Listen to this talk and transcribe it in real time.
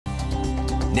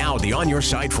Now the On Your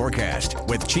Side forecast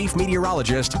with Chief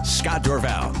Meteorologist Scott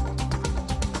Dorval.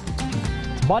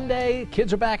 Monday,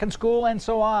 kids are back in school, and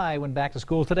so I went back to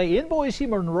school today in Boise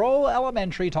Monroe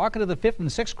Elementary, talking to the 5th and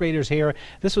 6th graders here.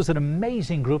 This was an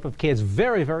amazing group of kids,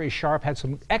 very, very sharp, had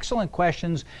some excellent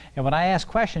questions. And when I asked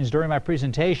questions during my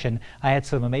presentation, I had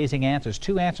some amazing answers.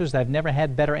 2 answers that I've never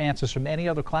had better answers from any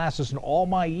other classes in all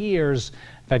my years.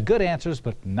 I've had good answers,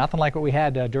 but nothing like what we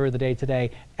had during the day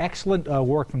today. Excellent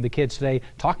work from the kids today,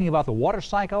 talking about the water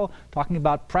cycle, talking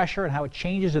about pressure and how it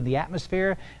changes in the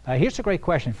atmosphere. Here's a great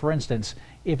question. For instance,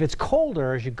 if it's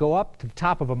colder as you go up to the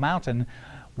top of a mountain,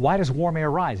 why does warm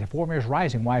air rise? If warm air is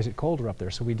rising, why is it colder up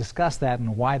there? So we discussed that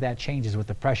and why that changes with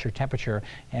the pressure, temperature,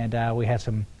 and we had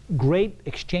some great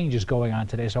exchanges going on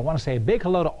today. So I want to say a big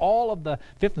hello to all of the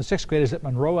 5th and 6th graders at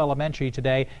Monroe Elementary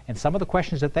today, and some of the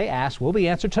questions that they asked will be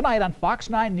answered tonight on Fox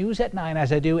 9 News at 9,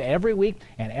 as I do every week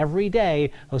and every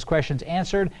day. Those questions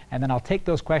answered, and then I'll take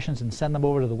those questions and send them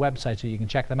over to the website so you can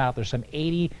check them out. There's some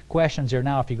 80 questions there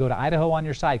now. If you go to Idaho on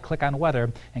your side, click on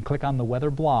weather and click on the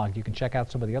weather blog, you can check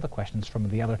out some of the other questions from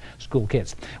the other school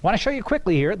kids. I want to show you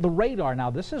quickly here the radar. Now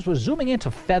we're zooming into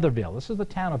Featherville. This is the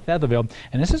town of Featherville,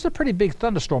 and this is a pretty big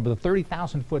thunderstorm with a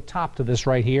 30,000-foot top to this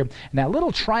right here. And that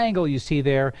little triangle you see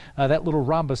there, that little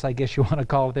rhombus, I guess you want to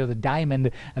call it there, the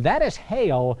diamond, that is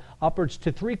hail upwards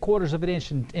to 3/4 of an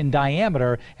inch in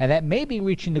diameter, and that may be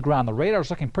reaching the ground. The radar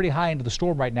is looking pretty high into the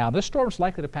storm right now. This storm's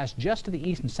likely to pass just to the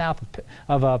east and south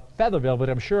of Featherville, but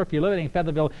I'm sure if you're living in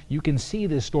Featherville, you can see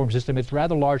this storm system. It's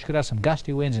rather large, could have some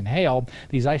gusty winds and hail.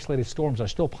 These isolated storms are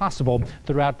still possible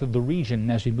throughout the region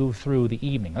as we move through the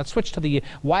evening. Let's switch to the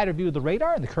wider view of the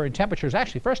radar and the current temperatures.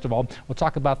 Actually, first of all, we'll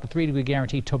talk about the 3-degree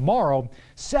guarantee tomorrow.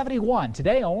 71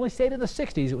 today, only stayed in the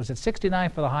 60s. It was at 69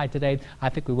 for the high today. I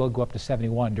think we will go up to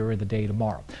 71 during the day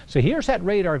tomorrow. So here's that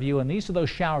radar view, and these are those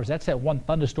showers. That's that one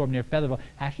thunderstorm near Featherville,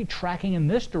 actually tracking in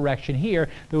this direction here.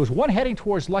 There was one heading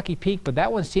towards Lucky Peak, but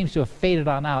that one seems to have faded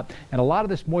on out, and a lot of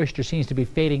this moisture seems to be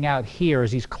fading out here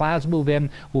as these clouds move in.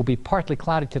 Will be partly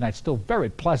cloudy tonight. Still very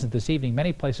pleasant this evening.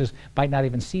 Many places might not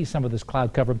even see some of this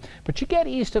cloud cover, but you get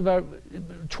east of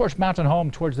towards Mountain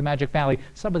Home, towards the Magic Valley,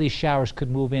 some of these showers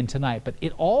could move in tonight, but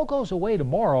it all goes away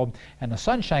tomorrow and the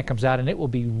sunshine comes out and it will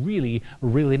be really,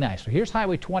 really nice. So here's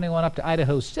Highway 21 up to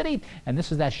Idaho City, and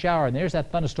this is that shower, and there's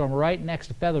that thunderstorm right next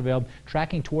to Featherville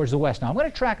tracking towards the west. Now I'm going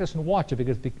to track this and watch it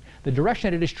because the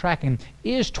direction it is tracking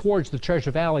is towards the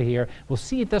Treasure Valley here. We'll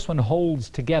see if this one holds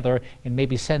together and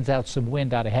maybe sends out some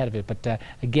wind out ahead of it, but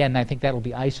again, I think that'll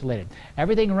be isolated.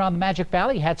 Everything around the Magic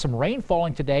Valley had some rain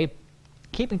falling today,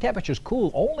 keeping temperatures cool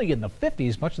only in the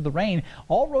 50s. Much of the rain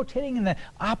all rotating in the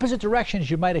opposite direction as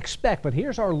you might expect. But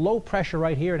here's our low pressure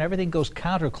right here, and everything goes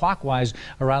counterclockwise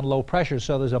around low pressure.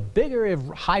 So there's a bigger area of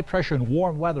high pressure and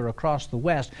warm weather across the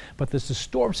west, but there's a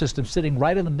storm system sitting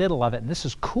right in the middle of it, and this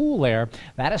is cool air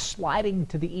that is sliding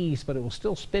to the east, but it will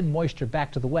still spin moisture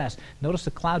back to the west. Notice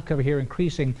the cloud cover here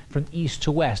increasing from east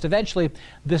to west. Eventually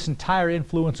this entire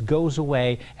influence goes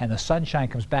away and the sunshine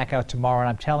comes back out tomorrow, and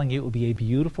I'm telling you, it will be a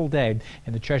beautiful day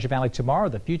in the Treasure Valley tomorrow.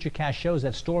 The Futurecast shows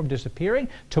that storm disappearing.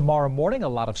 Tomorrow morning, a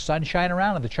lot of sunshine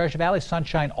around in the Treasure Valley.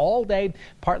 Sunshine all day.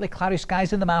 Partly cloudy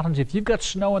skies in the mountains. If you've got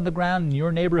snow on the ground in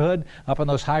your neighborhood, up on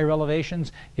those higher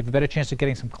elevations, you have a better chance of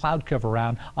getting some cloud cover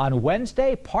around. On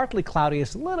Wednesday, partly cloudy.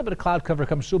 It's a little bit of cloud cover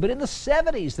comes through, but in the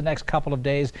 70s the next couple of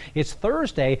days. It's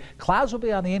Thursday. Clouds will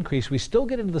be on the increase. We still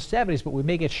get into the 70s, but we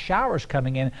may get showers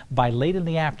coming in by late in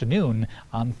the afternoon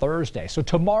on Thursday. So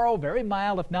tomorrow, very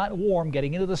mild, if not warm,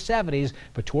 getting into the 70s.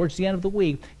 But towards the end of the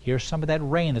week, here's some of that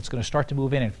rain that's going to start to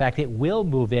move in. In fact, it will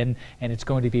move in, and it's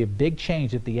going to be a big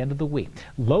change at the end of the week.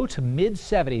 Low to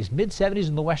mid-70s. Mid-70s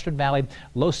in the Western Valley.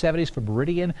 Low 70s for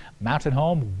Meridian, Mountain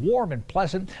Home. Warm and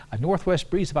pleasant. A northwest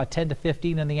breeze about 10 to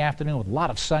 15 in the afternoon with a lot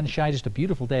of sunshine. Just a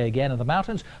beautiful day again in the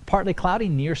mountains. Partly cloudy,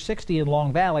 near 60 in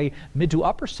Long Valley. Mid to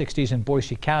upper 60s in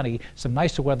Boise County. Some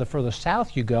nicer weather further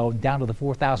south you go, down to the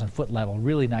 4,000-foot level.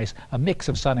 Really nice. A mix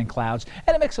of sun and clouds.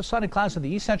 And a mix of sun and clouds in the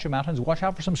east central mountains. Watch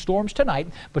out for some storms tonight,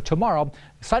 but tomorrow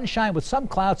sunshine with some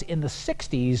clouds in the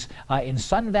 60s in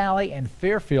Sun Valley and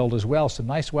Fairfield as well. Some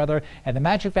nice weather. And the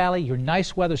Magic Valley, your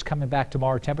nice weather's coming back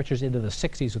tomorrow. Temperatures into the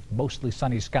 60s with mostly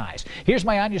sunny skies. Here's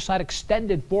my On Your Side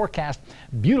extended forecast.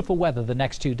 Beautiful weather the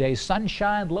next 2 days.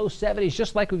 Sunshine, low 70s,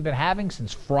 just like we've been having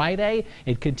since Friday.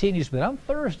 It continues, but on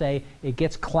Thursday it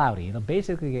gets cloudy. It'll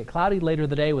basically get cloudy later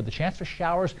in the day with a chance for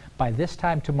showers by this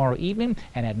time tomorrow evening,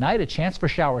 and at night a chance for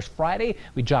showers Friday.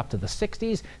 We drop to the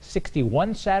 60s,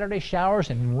 61 Saturday, showers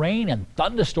and rain and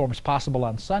thunderstorms possible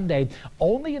on Sunday,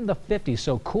 only in the 50s,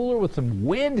 so cooler with some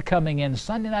wind coming in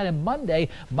Sunday night and Monday.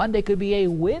 Monday could be a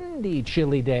windy,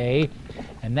 chilly day,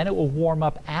 and then it will warm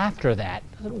up after that.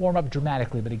 doesn't warm up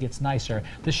dramatically, but it gets nicer.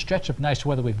 This stretch of nice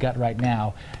weather we've got right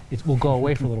now, it will go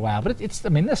away for a little while. But I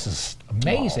mean, this is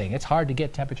amazing. It's hard to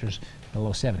get temperatures in the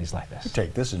low 70s like this. You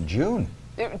take this in June.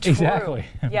 True. Exactly.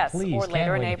 Yes, Please, or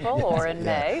later in April or in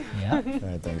May. Yeah. All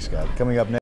right, thanks, Scott. Coming up next.